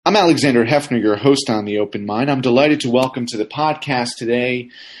I'm Alexander Hefner, your host on The Open Mind. I'm delighted to welcome to the podcast today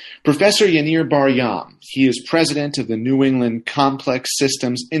Professor Yaneer Bar-Yam. He is president of the New England Complex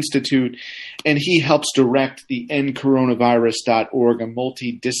Systems Institute, and he helps direct the endcoronavirus.org, a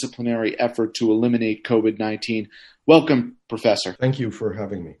multidisciplinary effort to eliminate COVID-19. Welcome, Professor. Thank you for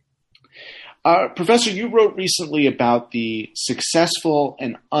having me. Professor, you wrote recently about the successful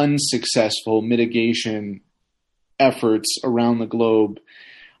and unsuccessful mitigation efforts around the globe.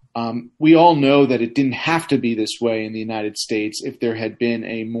 We all know that it didn't have to be this way in the United States if there had been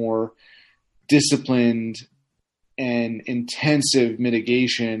a more disciplined and intensive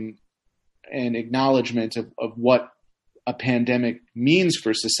mitigation and acknowledgement of what a pandemic means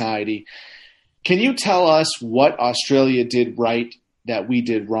for society. Can you tell us what Australia did right that we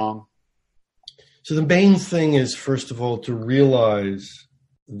did wrong? So the main thing is, first of all, to realize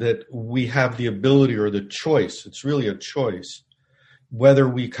that we have the ability or the choice, it's really a choice, whether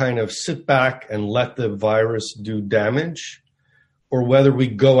we kind of sit back and let the virus do damage or whether we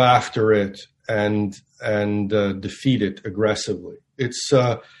go after it and defeat it aggressively. It's,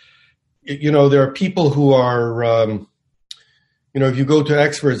 there are people who are, if you go to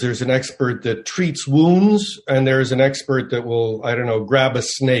experts, there's an expert that treats wounds and there's an expert that will, grab a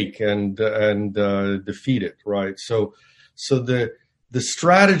snake and defeat it, right? So the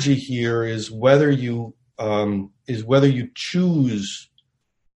strategy here is whether you choose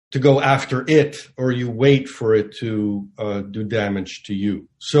to go after it or you wait for it to do damage to you.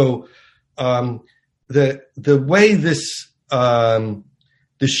 So the way this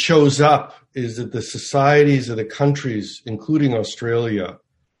shows up is that the societies of the countries, including Australia,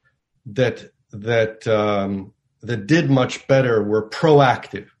 that did much better were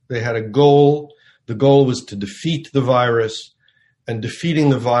proactive. They had a goal. The goal was to defeat the virus. And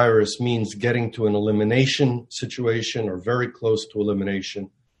defeating the virus means getting to an elimination situation or very close to elimination,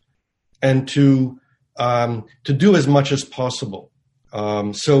 and to do as much as possible.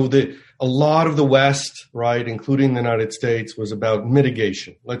 A lot of the West, right, including the United States, was about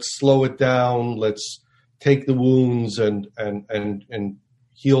mitigation. Let's slow it down. Let's take the wounds and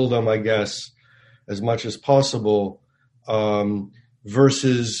heal them, I guess, as much as possible,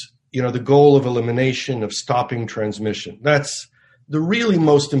 versus the goal of elimination, of stopping transmission. That's the really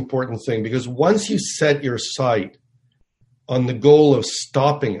most important thing, because once you set your sight on the goal of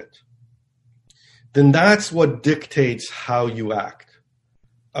stopping it, then that's what dictates how you act.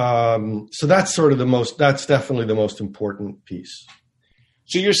 So that's that's definitely the most important piece.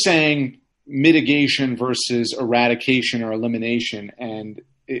 So you're saying mitigation versus eradication or elimination, and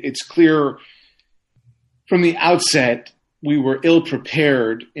it's clear from the outset we were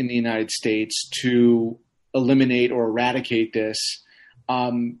ill-prepared in the United States to eliminate or eradicate this.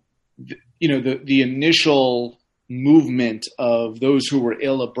 The initial movement of those who were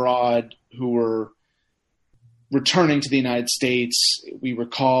ill abroad, who were returning to the United States, we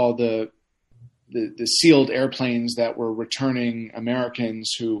recall the sealed airplanes that were returning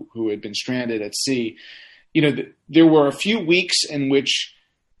Americans who had been stranded at sea. There were a few weeks in which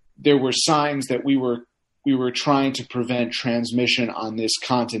there were signs that we were trying to prevent transmission on this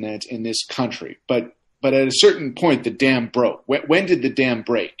continent, in this country, but at a certain point, the dam broke. When did the dam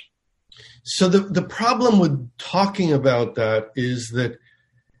break? So the problem with talking about that is that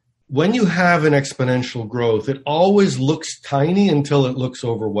when you have an exponential growth, it always looks tiny until it looks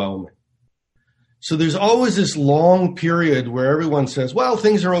overwhelming. So there's always this long period where everyone says, well,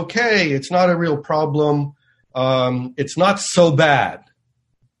 things are okay. It's not a real problem. It's not so bad.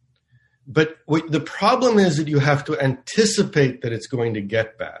 But the problem is that you have to anticipate that it's going to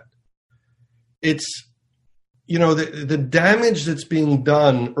get bad. It's, the damage that's being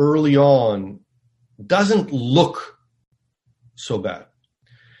done early on doesn't look so bad.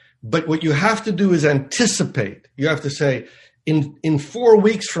 But what you have to do is anticipate. You have to say, in 4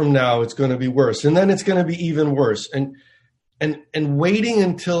 weeks from now, it's going to be worse. And then it's going to be even worse. And waiting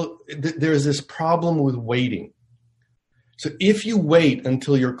until there's this problem with waiting. So if you wait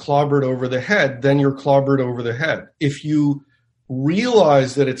until you're clobbered over the head, then you're clobbered over the head. If you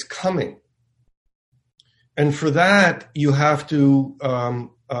realize that it's coming, and for that, you have to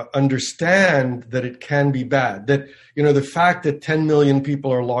understand that it can be bad. That, the fact that 10 million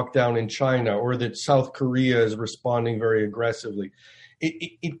people are locked down in China, or that South Korea is responding very aggressively,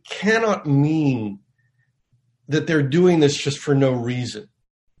 it cannot mean that they're doing this just for no reason.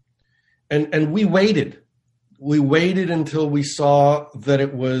 And we waited. We waited until we saw that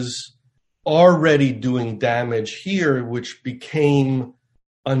it was already doing damage here, which became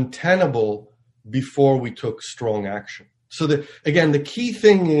untenable before we took strong action. So the key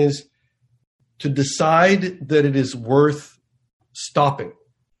thing is to decide that it is worth stopping.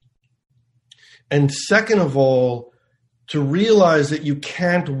 And second of all, to realize that you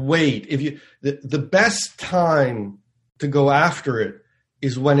can't wait. The best time to go after it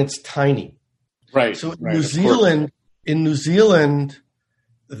is when it's tiny. Right. So right, in New Zealand,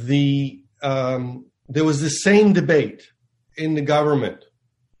 there was the same debate in the government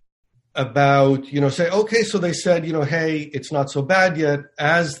about, so they said, hey, it's not so bad yet.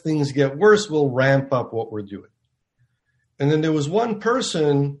 As things get worse, we'll ramp up what we're doing. And then there was one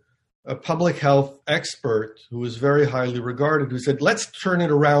person, a public health expert who was very highly regarded, who said, let's turn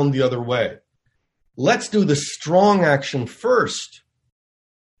it around the other way. Let's do the strong action first,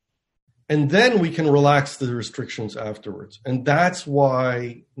 and then we can relax the restrictions afterwards. And that's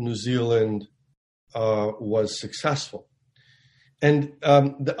why New Zealand was successful. And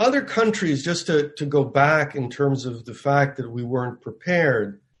the other countries, just to go back in terms of the fact that we weren't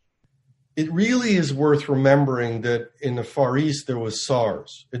prepared, it really is worth remembering that in the Far East there was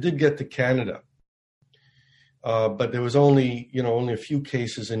SARS. It did get to Canada, but there was only a few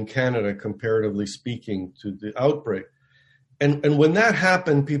cases in Canada, comparatively speaking, to the outbreak. And when that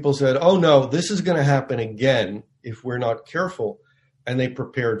happened, people said, oh no, this is going to happen again if we're not careful. And they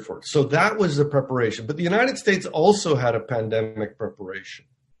prepared for it. So that was the preparation. But the United States also had a pandemic preparation.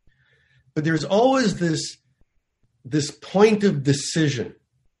 But there's always this point of decision,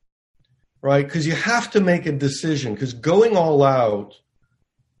 right? Because you have to make a decision, because going all out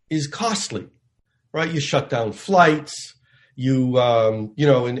is costly, right? You shut down flights. Once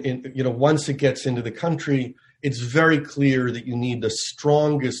it gets into the country, it's very clear that you need the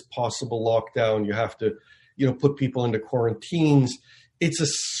strongest possible lockdown. You have to put people into quarantines. It's a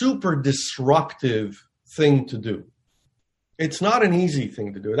super disruptive thing to do. It's not an easy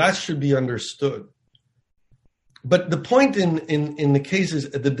thing to do. That should be understood. But the point in the case is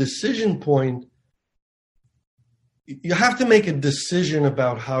the decision point. You have to make a decision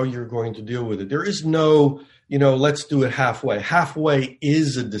about how you're going to deal with it. There is no, let's do it halfway. Halfway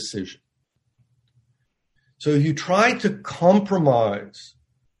is a decision. So if you try to compromise,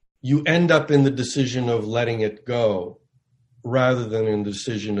 you end up in the decision of letting it go rather than in the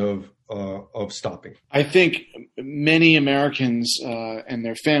decision of stopping. I think many Americans and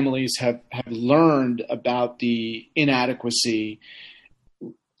their families have learned about the inadequacy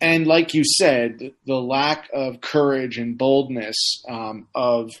and, like you said, the lack of courage and boldness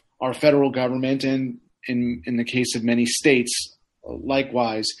of our federal government and, in the case of many states,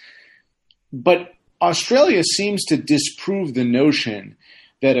 likewise. But Australia seems to disprove the notion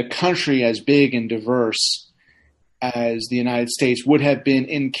that a country as big and diverse as the United States would have been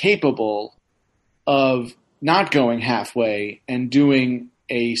incapable of not going halfway and doing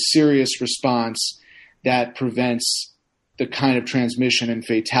a serious response that prevents the kind of transmission and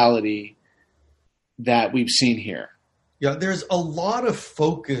fatality that we've seen here. Yeah, there's a lot of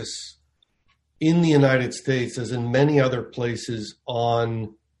focus in the United States, as in many other places,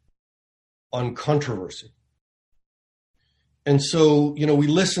 on controversy. And so, we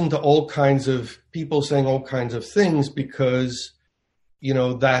listen to all kinds of people saying all kinds of things because,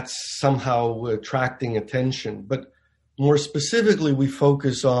 that's somehow attracting attention. But more specifically, we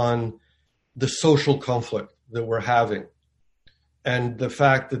focus on the social conflict that we're having and the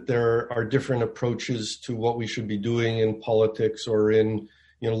fact that there are different approaches to what we should be doing in politics or in,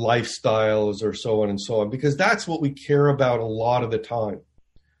 lifestyles or so on and so on, because that's what we care about a lot of the time.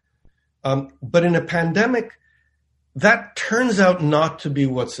 But in a pandemic, that turns out not to be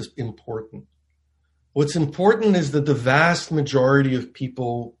what's important. What's important is that the vast majority of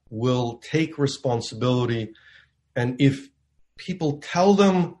people will take responsibility. And if people tell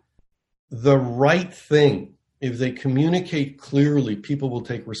them the right thing, if they communicate clearly, people will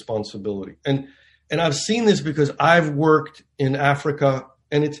take responsibility. And I've seen this because I've worked in Africa,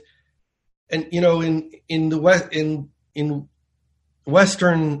 and in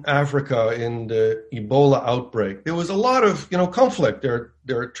Western Africa, in the Ebola outbreak, there was a lot of conflict. There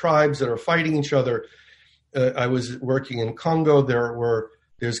are tribes that are fighting each other. I was working in Congo.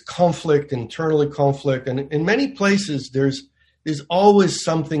 There's conflict, internally conflict, and in many places there's always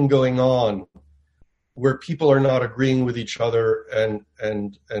something going on where people are not agreeing with each other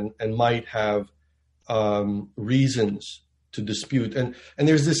and might have reasons to dispute. And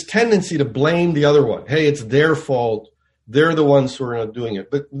there's this tendency to blame the other one. Hey, it's their fault. They're the ones who are not doing it.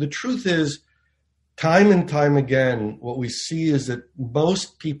 But the truth is, time and time again, what we see is that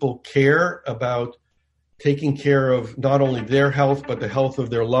most people care about taking care of not only their health, but the health of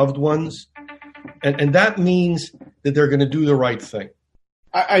their loved ones. And that means that they're going to do the right thing.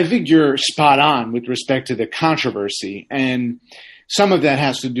 I think you're spot on with respect to the controversy. And some of that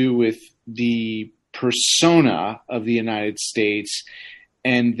has to do with the persona of the United States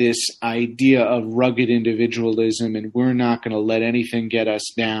and this idea of rugged individualism, and we're not going to let anything get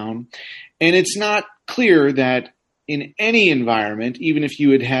us down. And it's not clear that in any environment, even if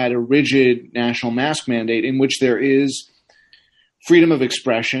you had had a rigid national mask mandate in which there is freedom of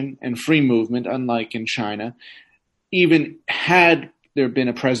expression and free movement, unlike in China, even had there been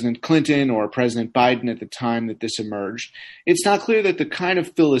a President Clinton or a President Biden at the time that this emerged, it's not clear that the kind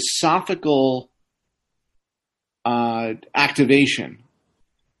of philosophical activation,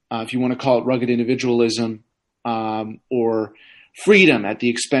 if you want to call it rugged individualism, or freedom at the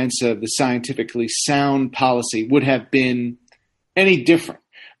expense of the scientifically sound policy, would have been any different.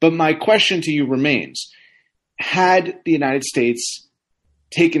 But my question to you remains, had the United States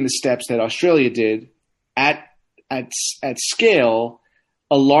taken the steps that Australia did at scale,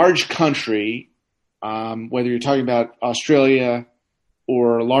 a large country, whether you're talking about Australia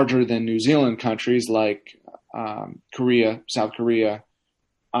or larger than New Zealand countries like Korea, South Korea,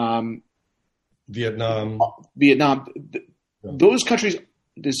 Vietnam, those countries,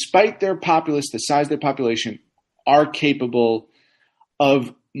 despite their populace, the size of their population, are capable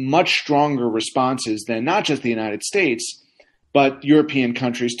of much stronger responses than not just the United States, but European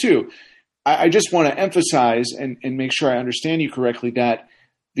countries too. I just want to emphasize and make sure I understand you correctly that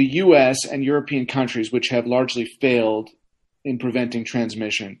the U.S. and European countries, which have largely failed in preventing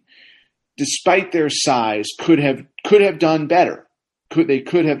transmission, despite their size, could have done better. They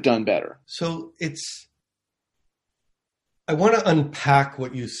could have done better. So I want to unpack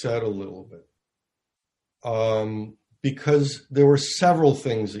what you said a little bit, because there were several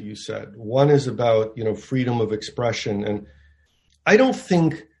things that you said. One is about, freedom of expression. And I don't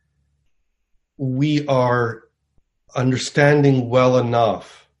think we are understanding well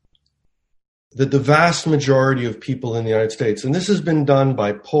enough that the vast majority of people in the United States, and this has been done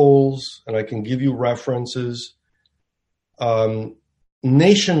by polls, and I can give you references,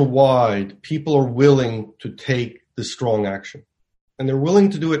 nationwide, people are willing to take the strong action, and they're willing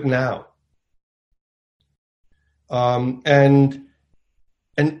to do it now. And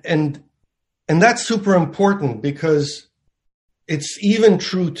that's super important, because it's even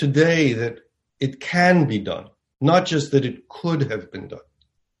true today that it can be done, not just that it could have been done.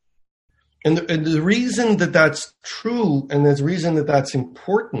 And the reason that that's true, and the reason that that's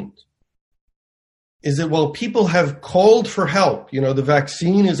important, is that while people have called for help, the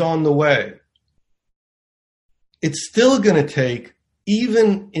vaccine is on the way, it's still going to take,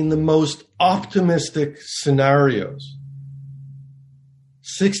 even in the most optimistic scenarios,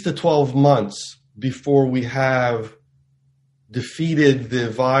 6 to 12 months before we have defeated the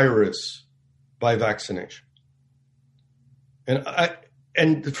virus by vaccination.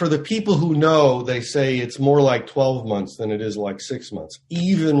 And for the people who know, they say it's more like 12 months than it is like 6 months,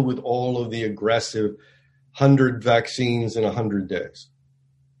 even with all of the aggressive 100 vaccines in 100 days.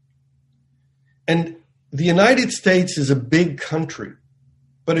 And the United States is a big country,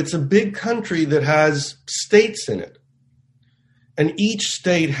 but it's a big country that has states in it. And each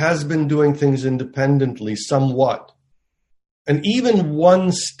state has been doing things independently somewhat. And even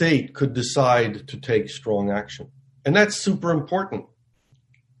one state could decide to take strong action. And that's super important.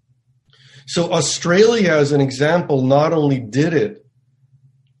 So Australia, as an example, not only did it,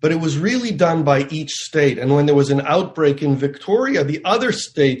 but it was really done by each state. And when there was an outbreak in Victoria, the other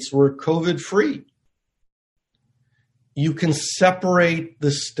states were COVID-free. You can separate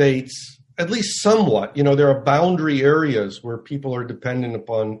the states, at least somewhat. There are boundary areas where people are dependent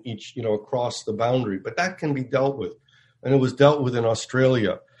upon each, across the boundary, but that can be dealt with. And it was dealt with in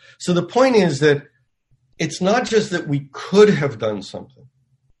Australia. So the point is that it's not just that we could have done something,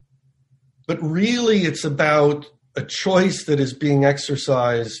 but really it's about a choice that is being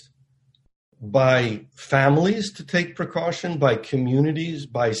exercised by families to take precaution, by communities,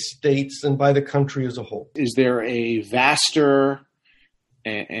 by states, and by the country as a whole. Is there a vaster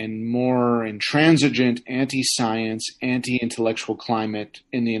and more intransigent anti-science, anti-intellectual climate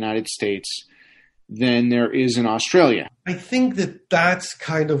in the United States than there is in Australia? I think that that's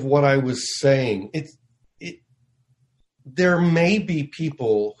kind of what I was saying. There may be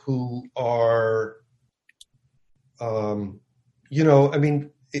people who are,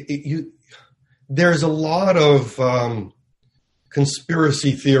 there's a lot of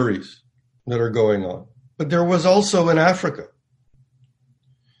conspiracy theories that are going on. But there was also in Africa.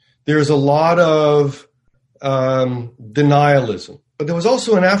 There's a lot of denialism. But there was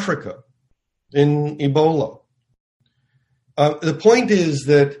also in Africa, in Ebola. The point is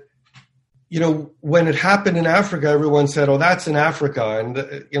that, when it happened in Africa, everyone said, "Oh, that's in Africa," and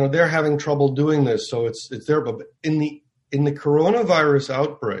they're having trouble doing this, so it's there. But in the coronavirus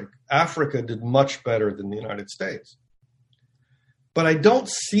outbreak, Africa did much better than the United States. But I don't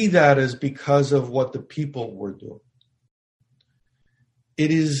see that as because of what the people were doing.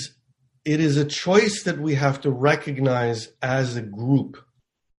 It is a choice that we have to recognize as a group.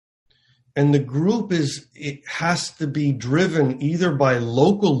 And the group it has to be driven either by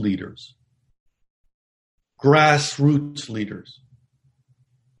local leaders, grassroots leaders.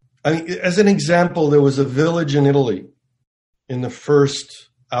 I mean, as an example, there was a village in Italy in the first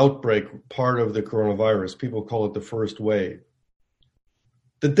outbreak, part of the coronavirus. People call it the first wave.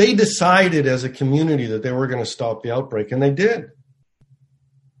 That they decided as a community that they were going to stop the outbreak, and they did.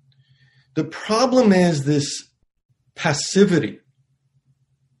 The problem is this passivity.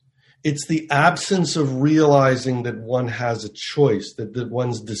 It's the absence of realizing that one has a choice, that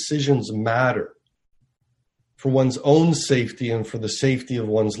one's decisions matter for one's own safety and for the safety of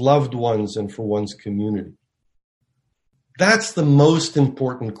one's loved ones and for one's community. That's the most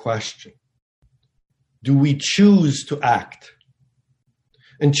important question. Do we choose to act?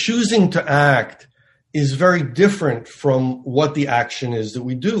 And choosing to act is very different from what the action is that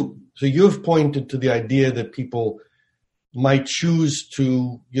we do. So you have pointed to the idea that people might choose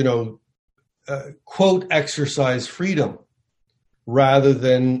to, quote, exercise freedom rather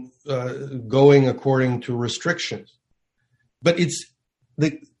than going according to restrictions. But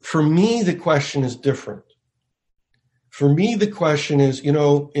for me, the question is different. For me, the question is, in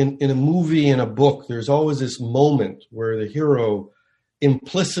a movie, in a book, there's always this moment where the hero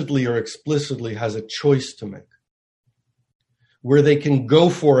implicitly or explicitly has a choice to make, where they can go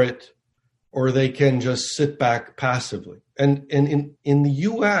for it or they can just sit back passively. And in the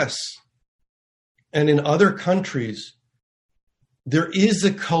US and in other countries, there is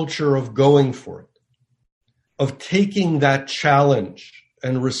a culture of going for it, of taking that challenge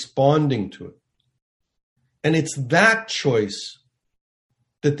and responding to it. And it's that choice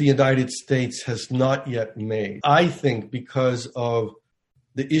that the United States has not yet made, I think, because of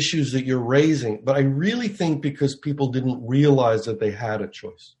the issues that you're raising, but I really think because people didn't realize that they had a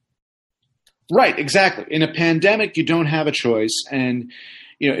choice. Right, exactly. In a pandemic, you don't have a choice. And,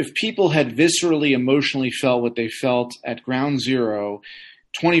 if people had viscerally, emotionally felt what they felt at ground zero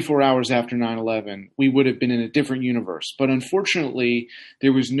 24 hours after 9/11, we would have been in a different universe. But unfortunately,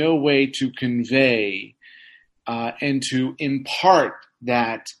 there was no way to convey and to impart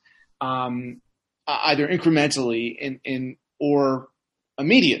that either incrementally or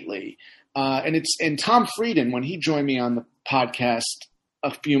immediately. And Tom Frieden, when he joined me on the podcast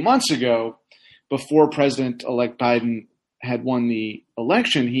a few months ago, before President-elect Biden had won the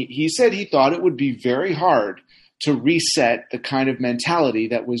election, he said he thought it would be very hard to reset the kind of mentality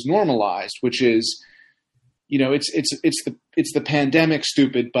that was normalized, which is, it's the pandemic,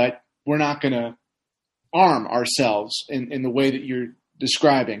 stupid, but we're not going to arm ourselves in the way that you're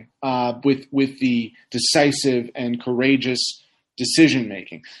describing with the decisive and courageous decision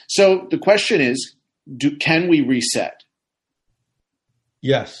making. So the question is, can we reset?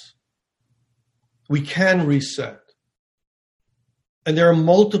 Yes, we can reset. And there are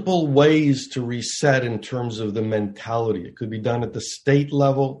multiple ways to reset in terms of the mentality. It could be done at the state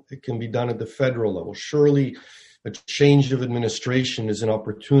level. It can be done at the federal level. Surely a change of administration is an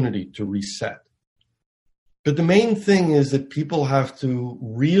opportunity to reset. But the main thing is that people have to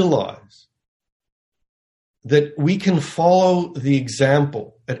realize that we can follow the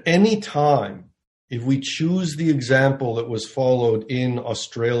example at any time if we choose the example that was followed in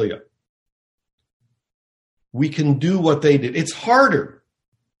Australia. We can do what they did. It's harder.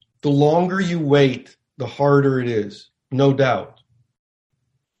 The longer you wait, the harder it is, no doubt.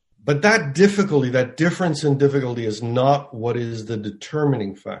 But that difficulty, that difference in difficulty is not what is the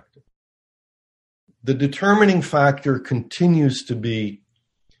determining factor. The determining factor continues to be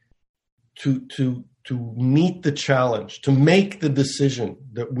to meet the challenge, to make the decision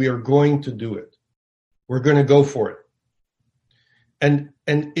that we are going to do it. We're going to go for it. And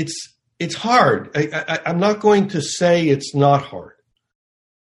it's hard. I'm not going to say it's not hard.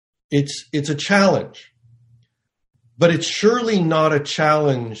 It's a challenge. But it's surely not a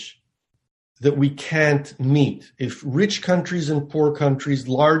challenge that we can't meet. If rich countries and poor countries,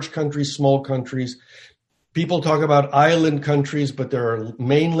 large countries, small countries, people talk about island countries, but there are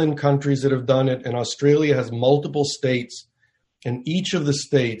mainland countries that have done it, and Australia has multiple states, and each of the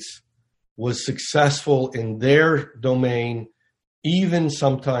states was successful in their domain, even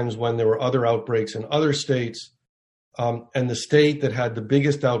sometimes when there were other outbreaks in other states. And the state that had the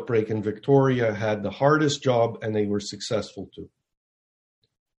biggest outbreak in Victoria had the hardest job, and they were successful too.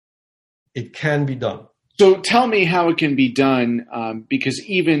 It can be done. So tell me how it can be done, because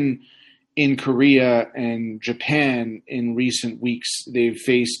even in Korea and Japan in recent weeks, they've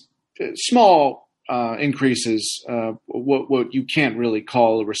faced small increases, what you can't really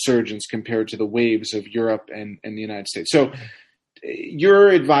call a resurgence compared to the waves of Europe and the United States. So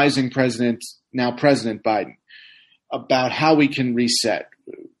you're advising President Biden about how we can reset,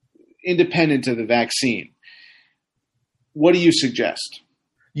 independent of the vaccine. What do you suggest?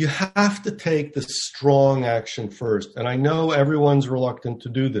 You have to take the strong action first. And I know everyone's reluctant to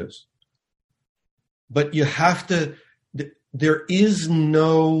do this, but you have to, there is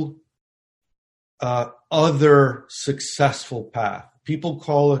no other successful path. People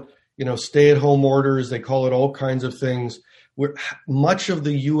call it, stay-at-home orders. They call it all kinds of things. Where much of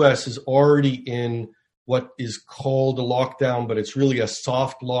the U.S. is already in what is called a lockdown, but it's really a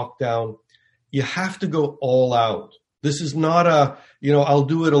soft lockdown. You have to go all out. This is not I'll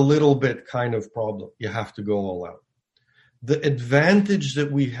do it a little bit kind of problem. You have to go all out. The advantage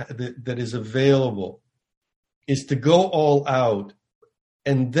that that is available is to go all out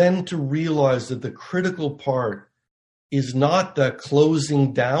and then to realize that the critical part is not the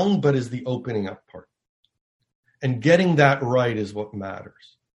closing down, but is the opening up part. And getting that right is what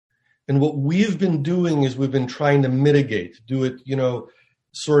matters. And what we've been doing is we've been trying to mitigate, do it,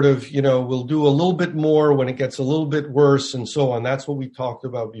 we'll do a little bit more when it gets a little bit worse and so on. That's what we talked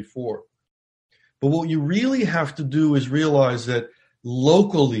about before. But what you really have to do is realize that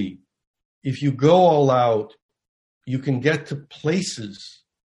locally, if you go all out, you can get to places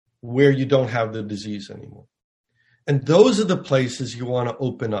where you don't have the disease anymore. And those are the places you want to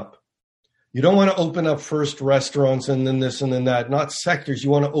open up. You don't want to open up first restaurants and then this and then that, not sectors.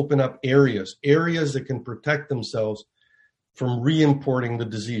 You want to open up areas that can protect themselves from re-importing the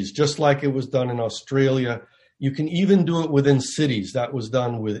disease, just like it was done in Australia. You can even do it within cities. That was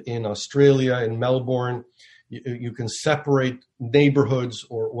done within Australia, in Melbourne. You can separate neighborhoods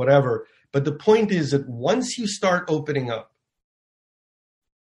or whatever. But the point is that once you start opening up,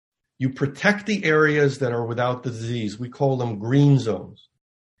 you protect the areas that are without the disease. We call them green zones.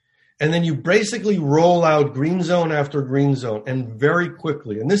 And then you basically roll out green zone after green zone, and very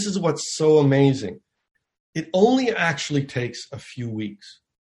quickly. And this is what's so amazing. It only actually takes a few weeks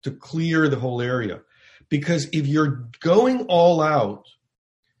to clear the whole area. Because if you're going all out,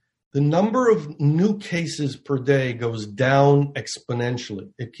 the number of new cases per day goes down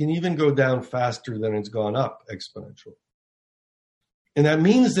exponentially. It can even go down faster than it's gone up exponentially. And that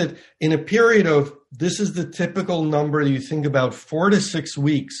means that in a period of, this is the typical number you think about, 4 to 6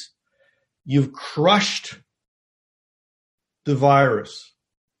 weeks, you've crushed the virus.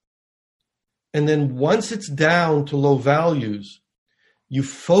 And then once it's down to low values, you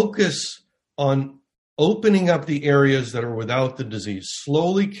focus on opening up the areas that are without the disease.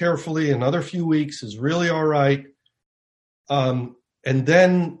 Slowly, carefully, another few weeks is really all right. And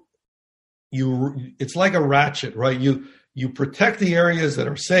then it's like a ratchet, right? You protect the areas that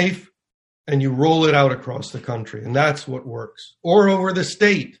are safe and you roll it out across the country. And that's what works. Or over the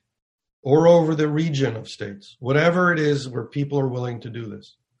state or over the region of states, whatever it is where people are willing to do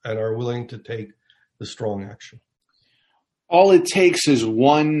this and are willing to take the strong action. All it takes is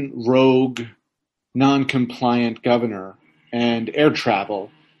one rogue, non-compliant governor and air travel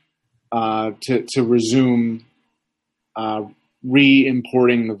to resume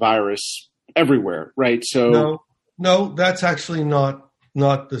re-importing the virus everywhere, right? So no, that's actually not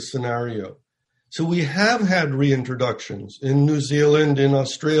the scenario. So we have had reintroductions in New Zealand, in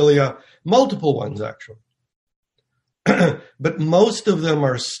Australia, multiple ones actually. But most of them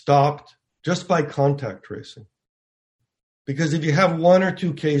are stopped just by contact tracing. Because if you have 1 or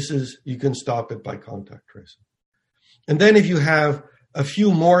 2 cases, you can stop it by contact tracing. And then if you have a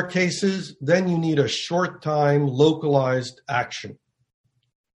few more cases, then you need a short time localized action.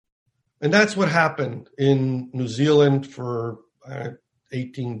 And that's what happened in New Zealand for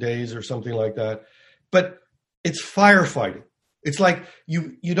 18 days or something like that. But it's firefighting. It's like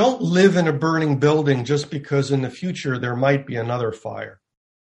you don't live in a burning building just because in the future there might be another fire.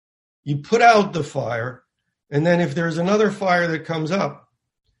 You put out the fire, and then if there's another fire that comes up,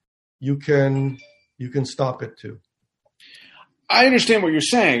 you can stop it too. I understand what you're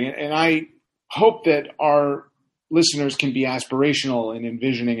saying, and I hope that our listeners can be aspirational in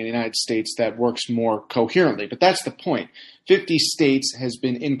envisioning a United States that works more coherently. But that's the point. 50 states has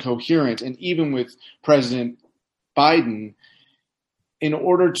been incoherent, and even with President Biden, in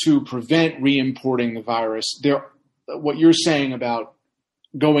order to prevent re-importing the virus, what you're saying about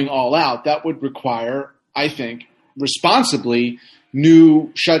going all out, that would require, I think, responsibly,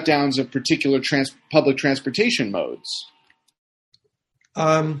 new shutdowns of particular public transportation modes.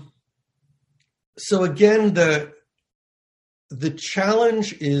 So again, the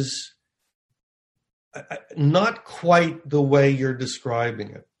challenge is not quite the way you're describing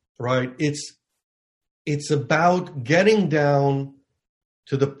it, right? it's about getting down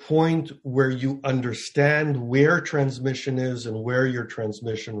to the point where you understand where transmission is and where your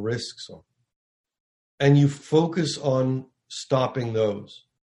transmission risks are. And you focus on stopping those.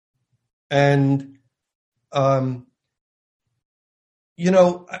 And, I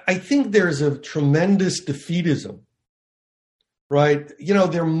think there's a tremendous defeatism, right?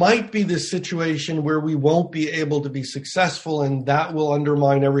 There might be this situation where we won't be able to be successful and that will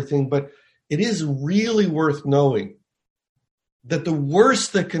undermine everything, but it is really worth knowing that the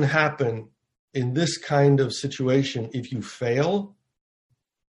worst that can happen in this kind of situation, if you fail,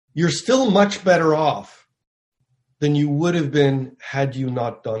 you're still much better off than you would have been had you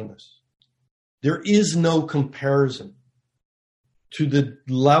not done this. There is no comparison to the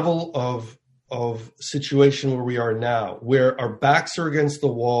level of situation where we are now, where our backs are against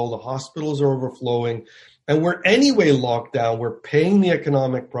the wall, the hospitals are overflowing, and we're anyway locked down. We're paying the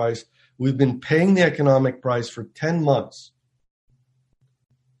economic price. We've been paying the economic price for 10 months.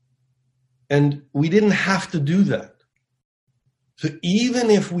 And we didn't have to do that. So even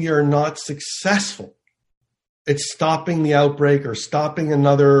if we are not successful at stopping the outbreak or stopping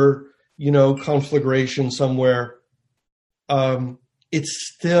another, conflagration somewhere,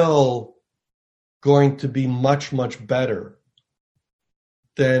 it's still going to be much, much better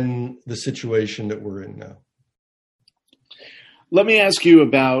than the situation that we're in now. Let me ask you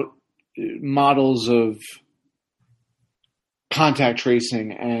about models of contact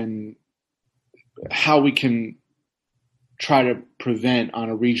tracing and how we can try to prevent on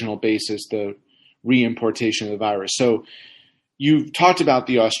a regional basis the reimportation of the virus. So you've talked about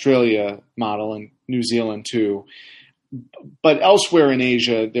the Australia model and New Zealand too, but elsewhere in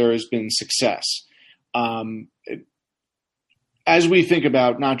Asia, there has been success. As we think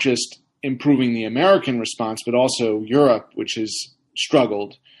about not just improving the American response, but also Europe, which has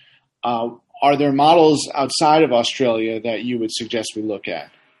struggled, are there models outside of Australia that you would suggest we look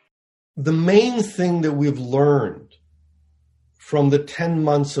at? The main thing that we've learned from the 10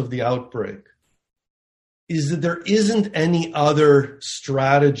 months of the outbreak is that there isn't any other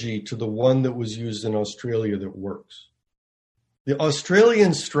strategy to the one that was used in Australia that works. The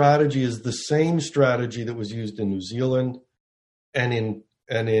Australian strategy is the same strategy that was used in New Zealand and in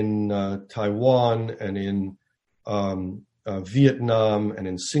Taiwan and in Vietnam and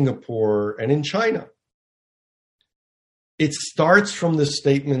in Singapore and in China. It starts from the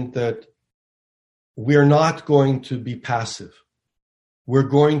statement that we're not going to be passive. We're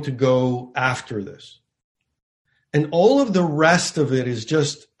going to go after this. And all of the rest of it is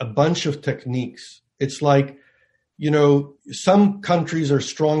just a bunch of techniques. It's like, some countries are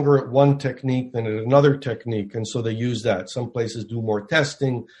stronger at one technique than at another technique, and so they use that. Some places do more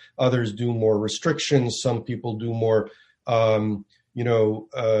testing, others do more restrictions, some people do more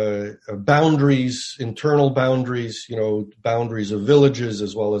boundaries, internal boundaries, boundaries of villages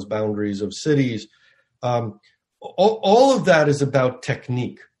as well as boundaries of cities. All of that is about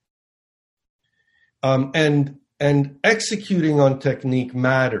technique. And executing on technique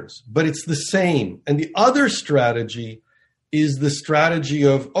matters, but it's the same. And the other strategy is the strategy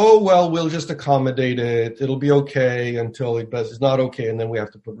of, we'll just accommodate it. It'll be okay until it's not okay. And then we have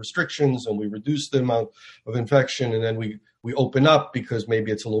to put restrictions and we reduce the amount of infection. And then we open up because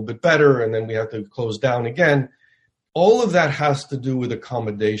maybe it's a little bit better. And then we have to close down again. All of that has to do with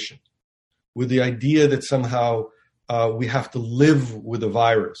accommodation, with the idea that somehow we have to live with the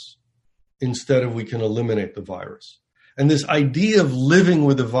virus instead of we can eliminate the virus. And this idea of living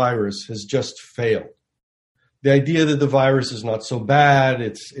with the virus has just failed. The idea that the virus is not so bad,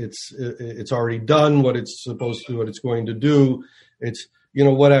 it's already done what it's supposed to, what it's going to do, it's,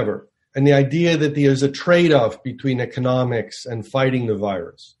 whatever. And the idea that there's a trade-off between economics and fighting the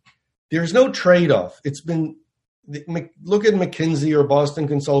virus. There's no trade-off. Look at McKinsey or Boston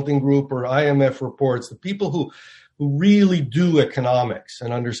Consulting Group or IMF reports, the people who really do economics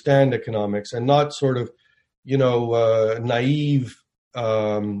and understand economics and not sort of, naive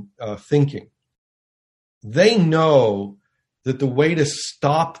thinking. They know that the way to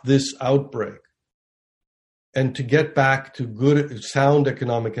stop this outbreak and to get back to good, sound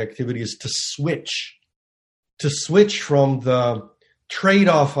economic activity is to switch from the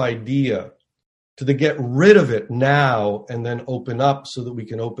trade-off idea to the get rid of it now and then open up so that we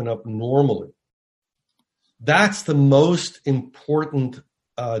can open up normally. That's the most important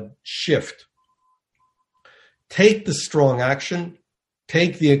shift. Take the strong action,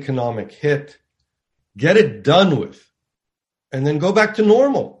 take the economic hit, get it done with, and then go back to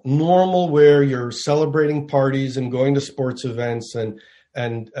normal. Normal where you're celebrating parties and going to sports events and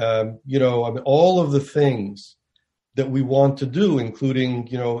all of the things that we want to do, including,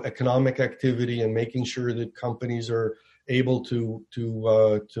 economic activity and making sure that companies are able to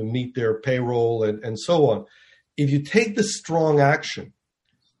meet their payroll and so on. If you take the strong action,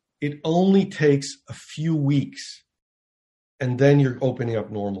 it only takes a few weeks, and then you're opening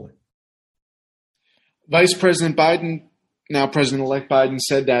up normally. Vice President Biden, now President-elect Biden,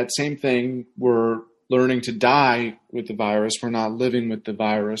 said that same thing. We're learning to die with the virus. We're not living with the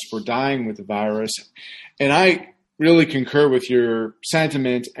virus. We're dying with the virus. And I really concur with your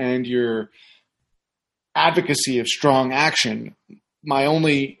sentiment and your advocacy of strong action. My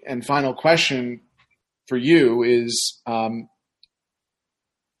only and final question for you is,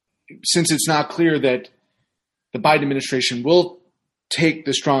 since it's not clear that the Biden administration will take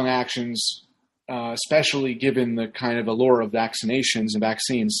the strong actions, especially given the kind of allure of vaccinations and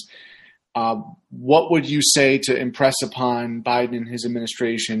vaccines, what would you say to impress upon Biden and his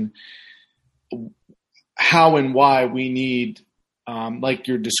administration how and why we need, like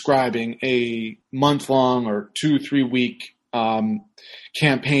you're describing, a month-long or 2-3 week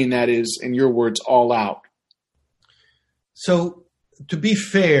campaign that is, in your words, all out? So to be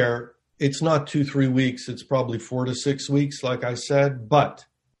fair, it's not 2-3 weeks. It's probably 4 to 6 weeks, like I said. But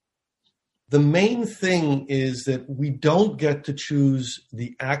the main thing is that we don't get to choose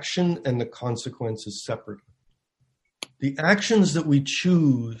the action and the consequences separately. The actions that we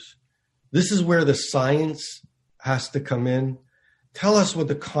choose, this is where the science has to come in. Tell us what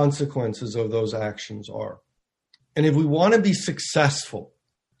the consequences of those actions are. And if we want to be successful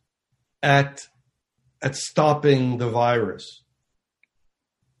at stopping the virus,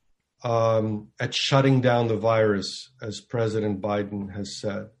 at shutting down the virus, as President Biden has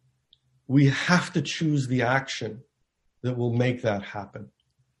said, we have to choose the action that will make that happen.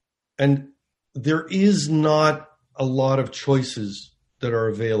 And there is not a lot of choices that are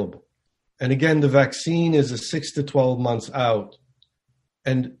available. And again, the vaccine is a 6 to 12 months out.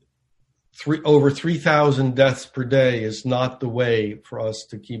 And over 3,000 deaths per day is not the way for us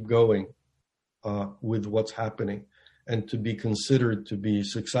to keep going with what's happening and to be considered to be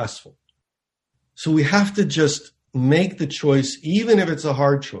successful. So we have to just make the choice, even if it's a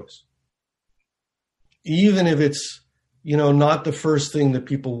hard choice, even if it's, not the first thing that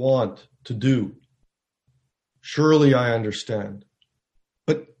people want to do. Surely I understand.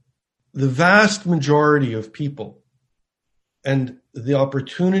 But the vast majority of people and the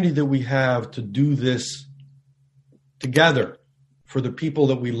opportunity that we have to do this together for the people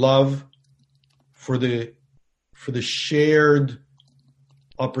that we love, for the shared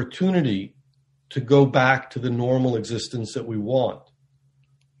opportunity to go back to the normal existence that we want.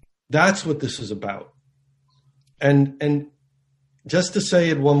 That's what this is about. And just to say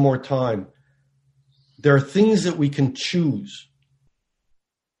it one more time, there are things that we can choose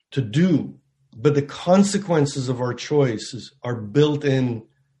to do, but the consequences of our choices are built in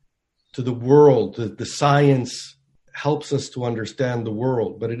to the world. The science helps us to understand the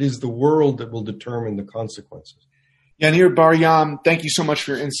world, but it is the world that will determine the consequences. Yaneer Bar-Yam, thank you so much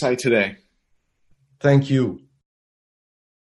for your insight today. Thank you.